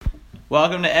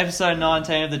Welcome to episode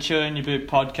 19 of the Chill in Your Boot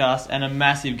podcast, and a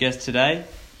massive guest today.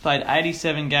 Played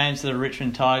 87 games for the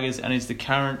Richmond Tigers and is the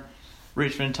current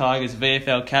Richmond Tigers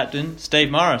VFL captain, Steve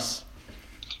Morris.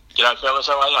 G'day fellas,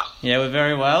 how are you? Yeah, we're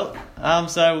very well.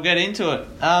 So we'll get into it.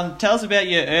 Tell us about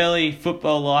your early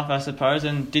football life, I suppose,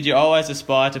 and did you always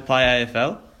aspire to play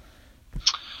AFL?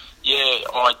 Yeah,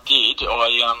 I did.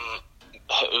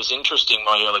 It was interesting,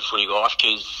 my early footy life,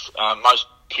 because most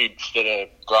kids that are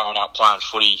growing up playing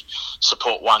footy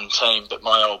support one team, but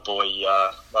my old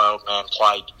man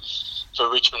played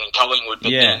for Richmond and Collingwood,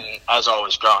 but then as I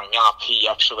was growing up, he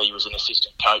actually was an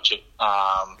assistant coach at,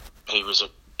 he was at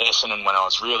Essendon when I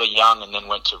was really young, and then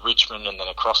went to Richmond, and then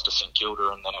across to St Kilda,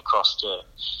 and then across to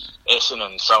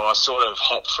Essendon. So I sort of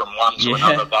hopped from one to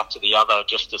another, back to the other,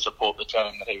 just to support the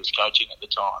team that he was coaching at the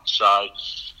time. So,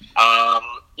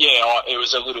 it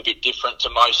was a little bit different to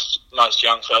most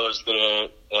young fellas that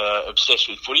are obsessed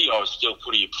with footy. I was still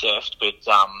footy obsessed, but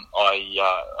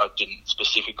I didn't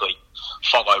specifically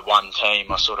follow one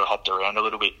team. I sort of hopped around a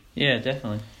little bit. Yeah,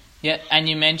 definitely. Yeah, and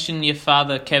you mentioned your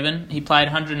father, Kevin. He played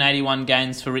 181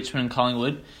 games for Richmond and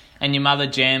Collingwood, and your mother,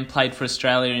 Jan, played for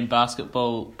Australia in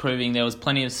basketball, proving there was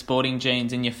plenty of sporting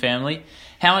genes in your family.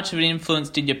 How much of an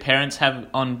influence did your parents have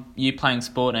on you playing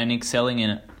sport and excelling in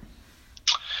it?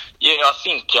 Yeah, I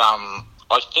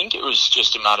think it was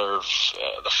just a matter of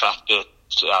the fact that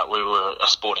we were a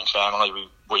sporting family.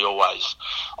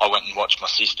 I went and watched my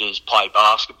sisters play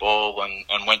basketball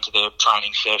and went to their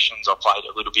training sessions. I played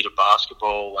a little bit of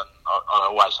basketball, and I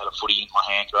always had a footy in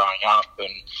my hand growing up.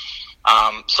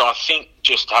 And so I think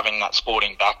just having that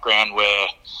sporting background where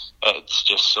it's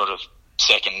just sort of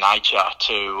second nature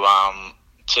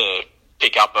to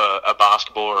pick up a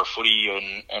basketball or a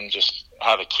footy and just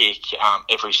have a kick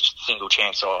every single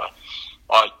chance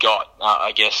I got.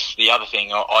 I guess the other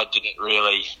thing, I didn't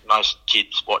really, most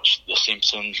kids watch The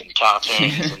Simpsons and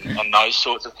cartoons and those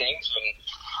sorts of things,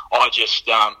 and I just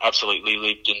absolutely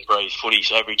lived and breathed footy.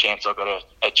 So every chance I got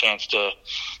a chance to,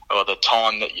 or the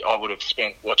time that I would have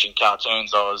spent watching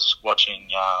cartoons, I was watching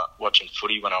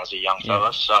footy when I was a young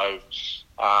fella. So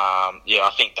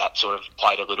I think that sort of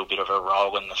played a little bit of a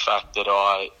role in the fact that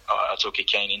I took a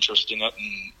keen interest in it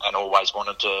and always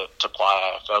wanted to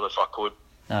play AFL if I could.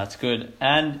 That's good.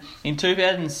 And in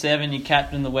 2007, you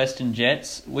captained the Western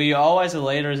Jets. Were you always a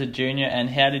leader as a junior, and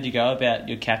how did you go about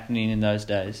your captaining in those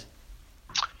days?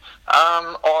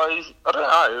 I don't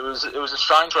know. It was a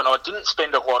strange one. I didn't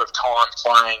spend a lot of time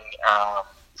playing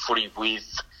footy with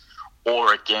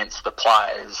or against the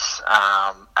players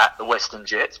at the Western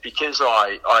Jets, because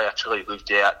I actually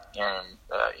lived out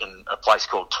in a place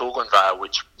called Toolanvale,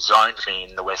 which zoned me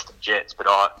in the Western Jets, but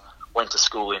I went to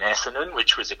school in Essendon,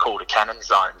 which was called a Cannon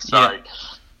Zone. So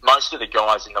most of the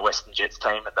guys in the Western Jets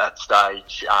team at that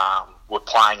stage were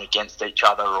playing against each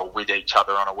other or with each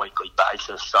other on a weekly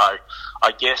basis. So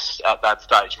I guess at that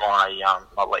stage my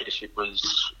leadership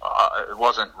was it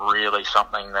wasn't really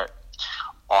something that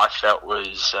I felt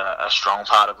was a strong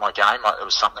part of my game. It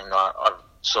was something that I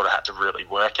sort of had to really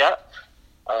work at.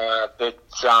 But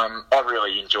I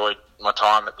really enjoyed my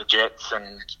time at the Jets,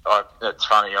 and it's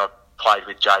funny, I played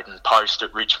with Jaden Post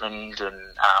at Richmond and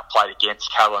played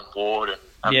against Callan Ward and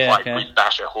played with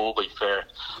Basher Hawley for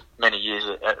many years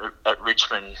at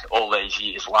Richmond all these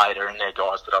years later, and they're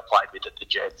guys that I played with at the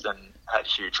Jets and had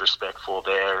huge respect for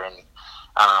there, and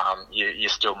you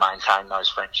still maintain those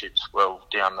friendships well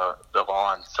down the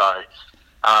line. So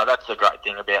that's the great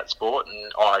thing about sport,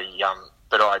 and I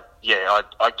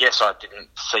guess I didn't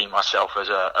see myself as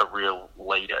a real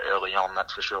leader early on,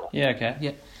 that's for sure. Yeah, okay.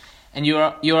 Yeah. And you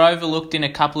were overlooked in a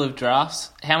couple of drafts.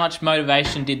 How much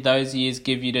motivation did those years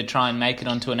give you to try and make it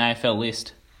onto an AFL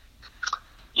list?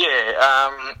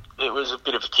 Yeah, it was a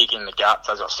bit of a kick in the guts,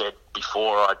 as I said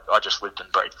before. I just lived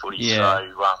and breathed footy,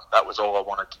 so that was all I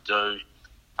wanted to do.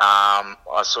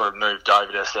 I sort of moved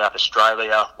over to South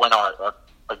Australia. When I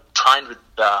trained with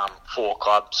 4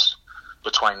 clubs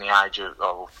between the age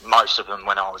of, most of them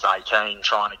when I was 18,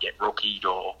 trying to get rookied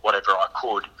or whatever I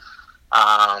could.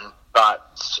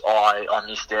 But I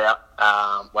missed out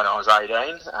when I was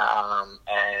 18,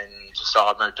 and so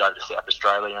I moved over to South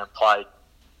Australia and played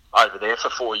over there for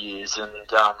 4 years. And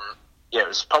it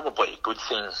was probably a good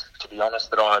thing, to be honest,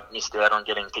 that I missed out on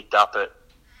getting picked up at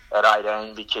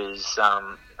 18, because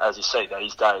as you see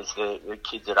these days, the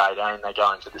kids at 18, they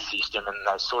go into the system and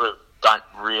they sort of don't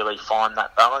really find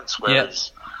that balance,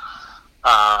 whereas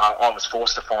I was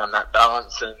forced to find that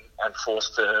balance and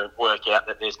forced to work out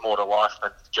that there's more to life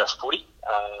than just footy,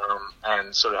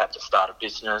 and sort of had to start a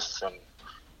business and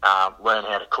learn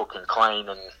how to cook and clean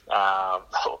and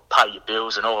pay your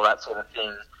bills and all that sort of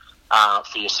thing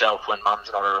for yourself when mum's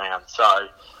not around. So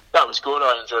that was good.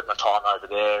 I enjoyed my time over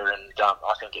there, and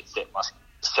I think it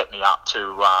set me up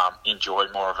to enjoy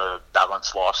more of a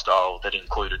balanced lifestyle that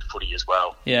included footy as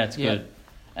well. Yeah, it's good.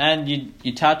 And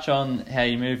you touch on how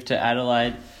you moved to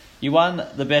Adelaide. You won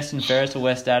the Best and Fairest of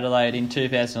West Adelaide in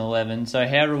 2011. So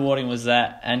how rewarding was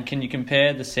that? And can you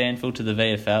compare the SANFL to the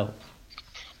VFL?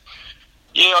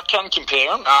 Yeah, I can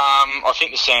compare them. I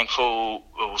think the SANFL,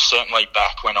 well, certainly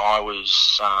back when I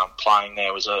was playing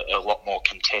there, was a lot more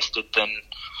contested than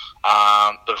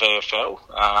the VFL.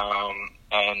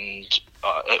 And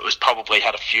it was probably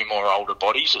had a few more older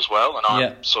bodies as well. And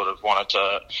I sort of wanted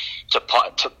to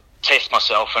test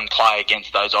myself and play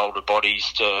against those older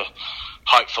bodies to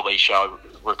hopefully show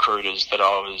recruiters that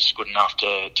I was good enough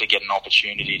to get an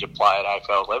opportunity to play at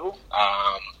AFL level.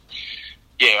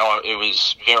 It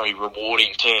was very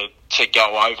rewarding to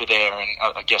go over there, and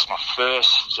I guess my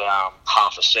first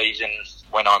half a season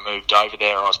when I moved over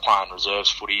there, I was playing reserves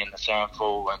footy in the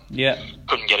SANFL and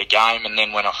couldn't get a game. And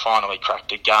then when I finally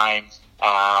cracked a game,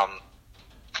 I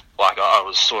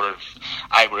was sort of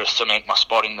able to cement my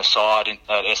spot in the side at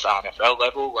SANFL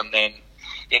level, and then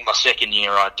in my second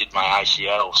year I did my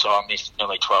ACL, so I missed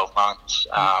nearly 12 months.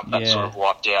 That sort of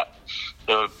wiped out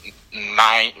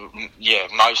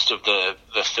most of the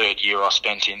third year I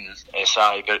spent in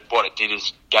SA, but what it did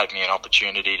is gave me an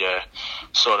opportunity to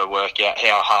sort of work out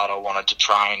how hard I wanted to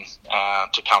train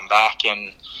to come back,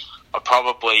 and I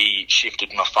probably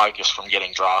shifted my focus from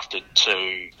getting drafted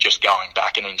to just going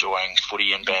back and enjoying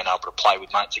footy and being able to play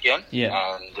with mates again.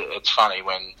 Yeah. And it's funny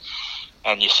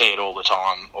and you see it all the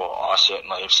time, or I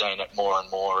certainly have seen it more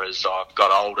and more as I've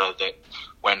got older, that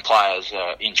when players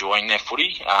are enjoying their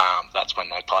footy, that's when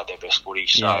they play their best footy.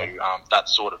 So that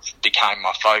sort of became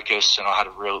my focus, and I had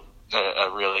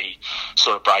a really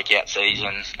sort of breakout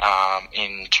season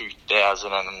in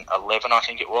 2011, I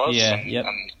think it was,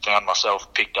 and found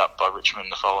myself picked up by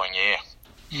Richmond the following year.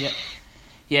 Yeah.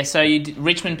 Yeah, so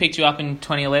Richmond picked you up in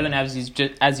 2011,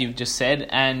 as you've just said,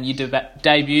 and you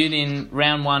debuted in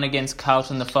round 1 against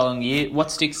Carlton the following year.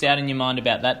 What sticks out in your mind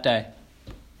about that day?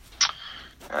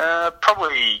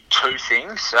 Probably two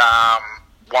things.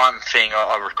 One thing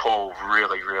I recall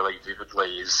really, really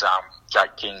vividly is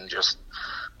Jake King just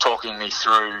talking me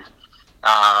through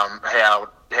how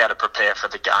to prepare for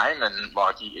the game, and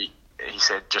he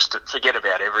said just to forget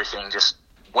about everything, just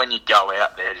when you go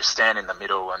out there, just stand in the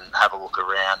middle and have a look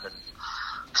around and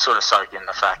sort of soak in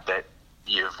the fact that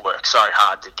you've worked so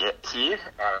hard to get here,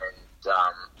 and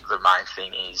the main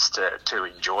thing is to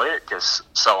enjoy it, because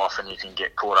so often you can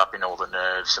get caught up in all the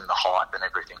nerves and the hype and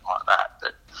everything like that.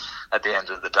 But at the end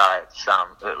of the day,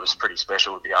 it was pretty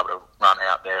special to be able to run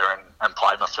out there and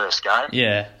play my first game.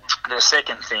 Yeah. The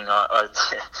second thing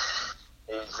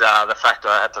is the fact that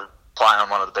I had to play on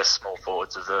one of the best small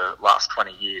forwards of the last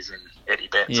 20 years in Eddie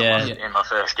Betts in my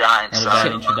first game. That was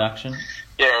an introduction.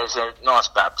 Yeah, it was a nice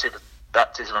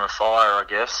baptism of fire, I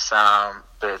guess.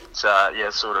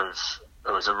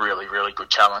 It was a really, really good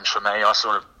challenge for me. I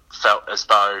sort of felt as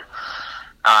though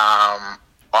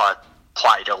I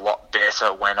played a lot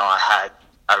better when I had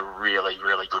a really,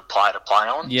 really good player to play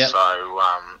on. Yep. So,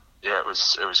 it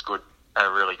was good, a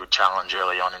really good challenge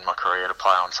early on in my career to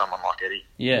play on someone like Eddie.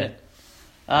 Yeah.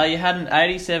 You had an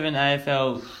 87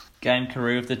 AFL game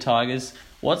career with the Tigers.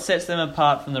 What sets them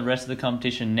apart from the rest of the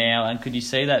competition now, and could you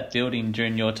see that building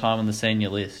during your time on the senior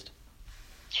list?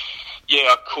 Yeah,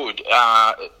 I could.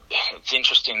 It's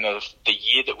interesting, the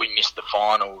year that we missed the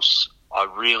finals, I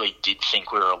really did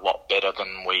think we were a lot better than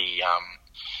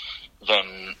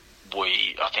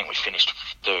I think we finished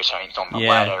 13th on the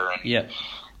ladder, and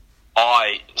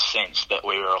I sensed that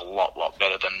we were a lot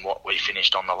better than what we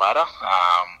finished on the ladder.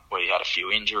 We had a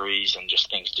few injuries and just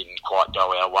things didn't quite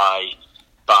go our way,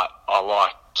 but I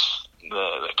liked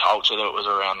the culture that was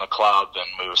around the club, and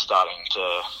we were starting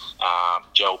to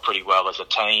gel pretty well as a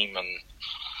team,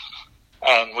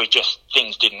 and we just,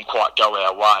 things didn't quite go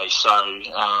our way. So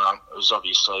it was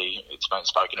obviously, it's been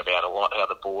spoken about a lot, how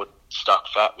the board stuck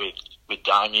fat with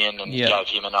Damien and gave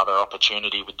him another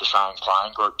opportunity with the same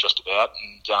playing group just about,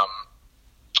 and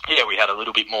we had a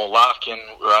little bit more luck and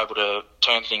we were able to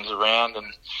turn things around,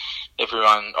 and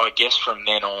everyone, I guess from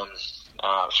then on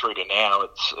through to now,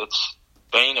 it's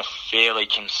been a fairly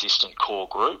consistent core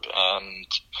group, and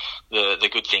the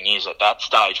good thing is at that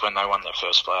stage when they won their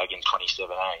first flag in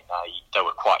 2017, they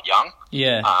were quite young.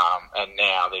 Yeah. And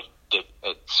now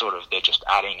they're just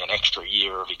adding an extra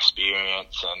year of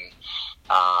experience and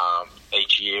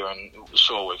each year, and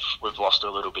sure we've lost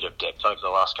a little bit of depth over the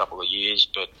last couple of years,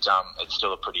 but it's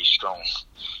still a pretty strong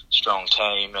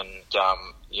team, and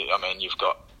you've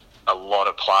got a lot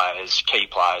of players, key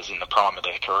players in the prime of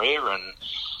their career, and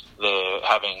they're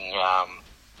having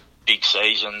big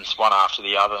seasons, one after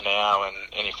the other now, and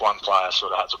if one player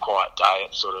sort of has a quiet day,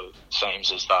 it sort of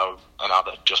seems as though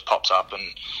another just pops up and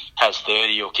has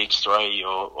 30 or kicks 3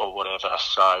 or whatever.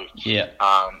 So,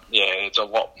 it's a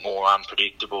lot more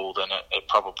unpredictable than it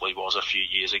probably was a few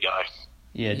years ago.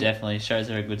 Yeah, definitely. Shows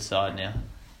they're a good side now.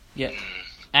 Yeah.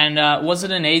 And was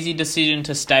it an easy decision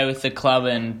to stay with the club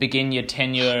and begin your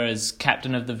tenure as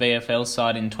captain of the VFL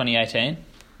side in 2018?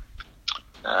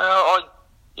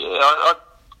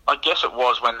 I guess it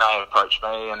was when they approached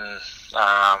me, and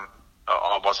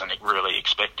I wasn't really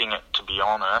expecting it, to be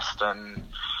honest. And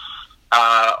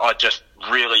I just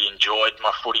really enjoyed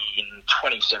my footy in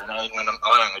 2017 when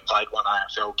I only played one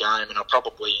AFL game, and I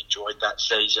probably enjoyed that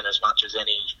season as much as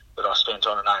any that I spent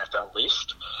on an AFL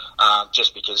list,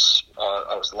 just because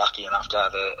I was lucky enough to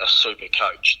have a super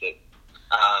coach that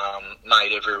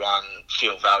made everyone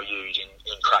feel valued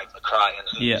in Craig McRae.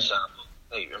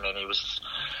 And he was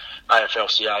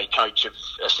AFLCA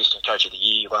assistant coach of the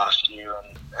year last year,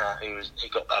 and he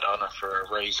got that honour for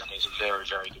a reason. He's a very,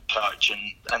 very good coach,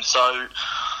 and so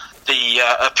the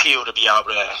appeal to be able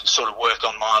to sort of work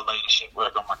on my leadership,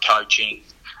 work on my coaching,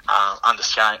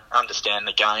 understand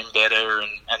the game better,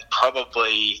 and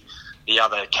probably the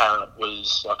other carrot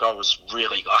was, like, I was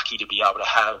really lucky to be able to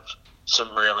have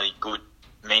some really good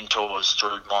mentors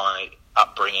through my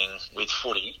upbringing with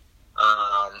footy.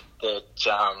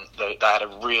 They had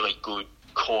a really good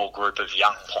core group of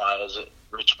young players at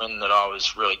Richmond that I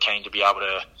was really keen to be able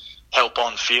to help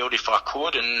on field if I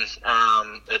could, and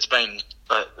it's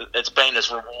been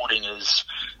as rewarding as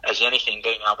anything,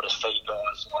 being able to see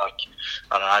guys like,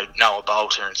 I don't know, Noah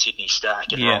Bolter and Sydney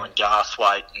Stack and Ryan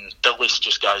Garthwaite, and the list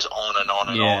just goes on and on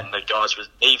and on. The guys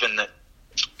that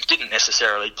didn't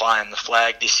necessarily play in the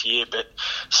flag this year, but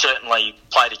certainly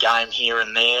played a game here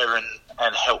and there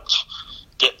and helped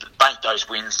bank those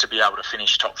wins to be able to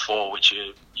finish top 4, which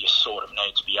you sort of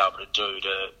need to be able to do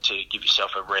to give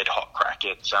yourself a red hot crack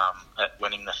at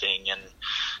winning the thing. And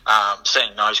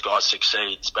seeing those guys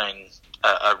succeed has been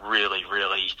a really,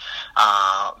 really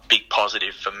big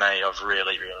positive for me. I've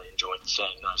really, really enjoyed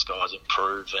seeing those guys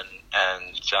improve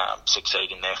and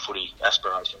succeed in their footy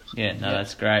aspirations. Yeah, no,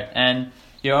 that's great. And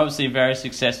you're obviously very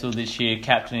successful this year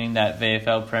captaining that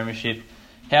VFL Premiership.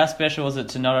 How special was it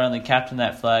to not only captain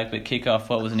that flag but kick off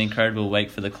what was an incredible week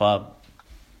for the club?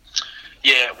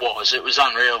 Yeah, it was. It was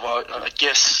unreal. I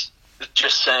guess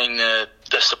just seeing the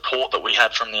support that we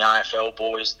had from the AFL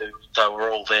boys, they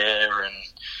were all there, and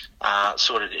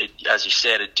as you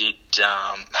said, it did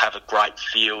have a great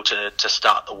feel to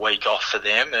start the week off for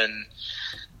them. And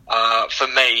for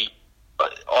me,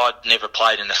 I'd never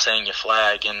played in a senior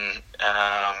flag, and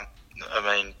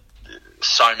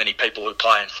so many people who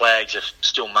play in flags are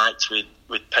still mates with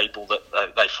people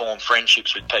that they form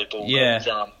friendships with people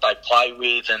that they play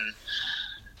with, and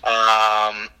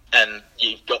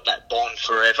you've got that bond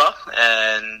forever.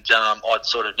 And I'd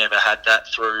sort of never had that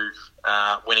through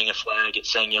winning a flag at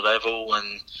senior level,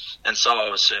 and so I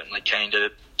was certainly keen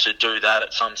to do that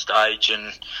at some stage.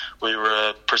 And we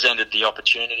were presented the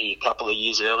opportunity a couple of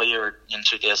years earlier in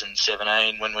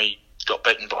 2017 when we got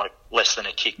beaten by less than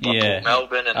a kick by Port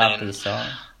Melbourne, and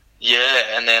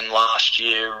then last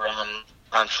year,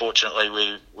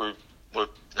 unfortunately, we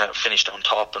finished on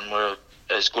top and were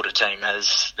as good a team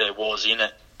as there was in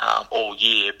it all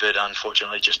year, but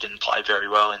unfortunately just didn't play very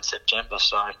well in September.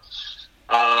 So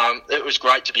it was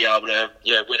great to be able to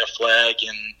win a flag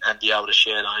and be able to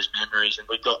share those memories. And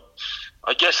we got,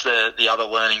 I guess the other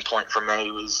learning point for me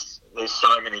was there's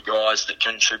so many guys that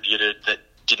contributed that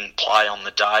didn't play on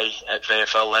the day at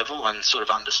VFL level, and sort of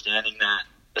understanding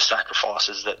the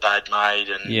sacrifices that they'd made,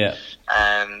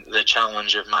 and the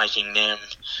challenge of making them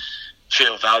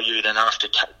feel valued enough to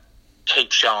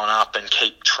keep showing up and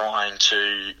keep trying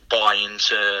to buy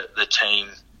into the team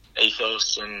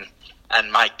ethos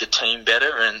and make the team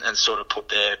better, and sort of put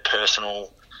their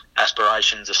personal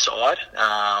aspirations aside.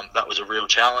 That was a real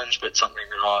challenge, but something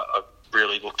that I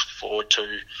really looked forward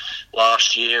to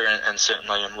last year, and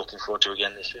certainly I'm looking forward to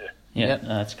again this year. Yeah,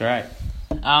 that's great.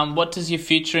 What does your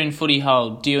future in footy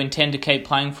hold? Do you intend to keep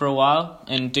playing for a while,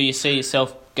 and do you see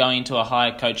yourself going into a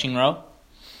higher coaching role?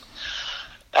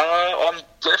 I'm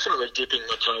definitely dipping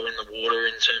my toe in the water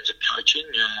in terms of coaching.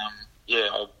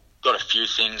 I've got a few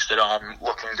things that I'm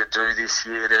looking to do this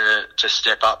year to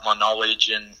step up my knowledge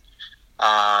and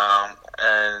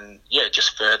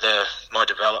just further my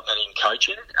development in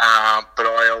coaching. But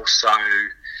I also,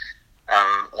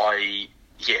 I'm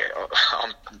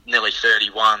nearly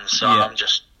 31, so I'm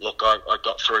just, I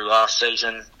got through last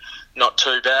season not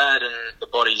too bad, and the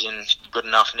body's in good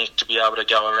enough nick to be able to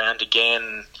go around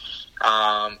again.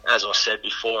 As I said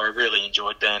before, I really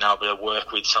enjoyed being able to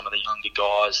work with some of the younger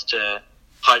guys to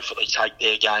hopefully take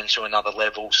their game to another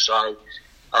level. So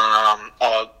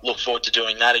I look forward to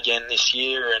doing that again this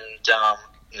year,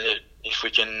 and if we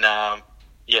can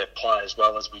play as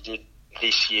well as we did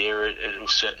this year, it'll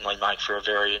certainly make for a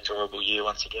very enjoyable year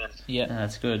once again. Yeah,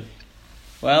 that's good.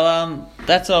 Well,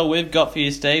 that's all we've got for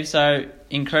you, Steve. So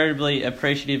incredibly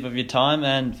appreciative of your time,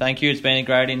 and thank you. It's been a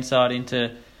great insight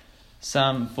into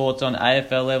some thoughts on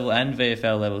AFL level and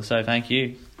VFL level. So thank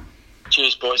you.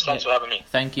 Cheers, boys. Thanks for having me.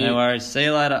 Thank you. No worries. See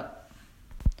you later.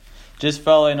 Just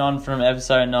following on from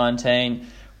episode 19,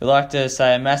 we'd like to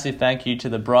say a massive thank you to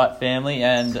the Bright family,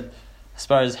 and I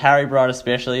suppose Harry Bright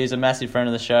especially is a massive friend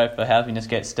of the show for helping us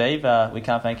get Steve. We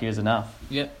can't thank you as enough.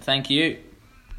 Yep, thank you.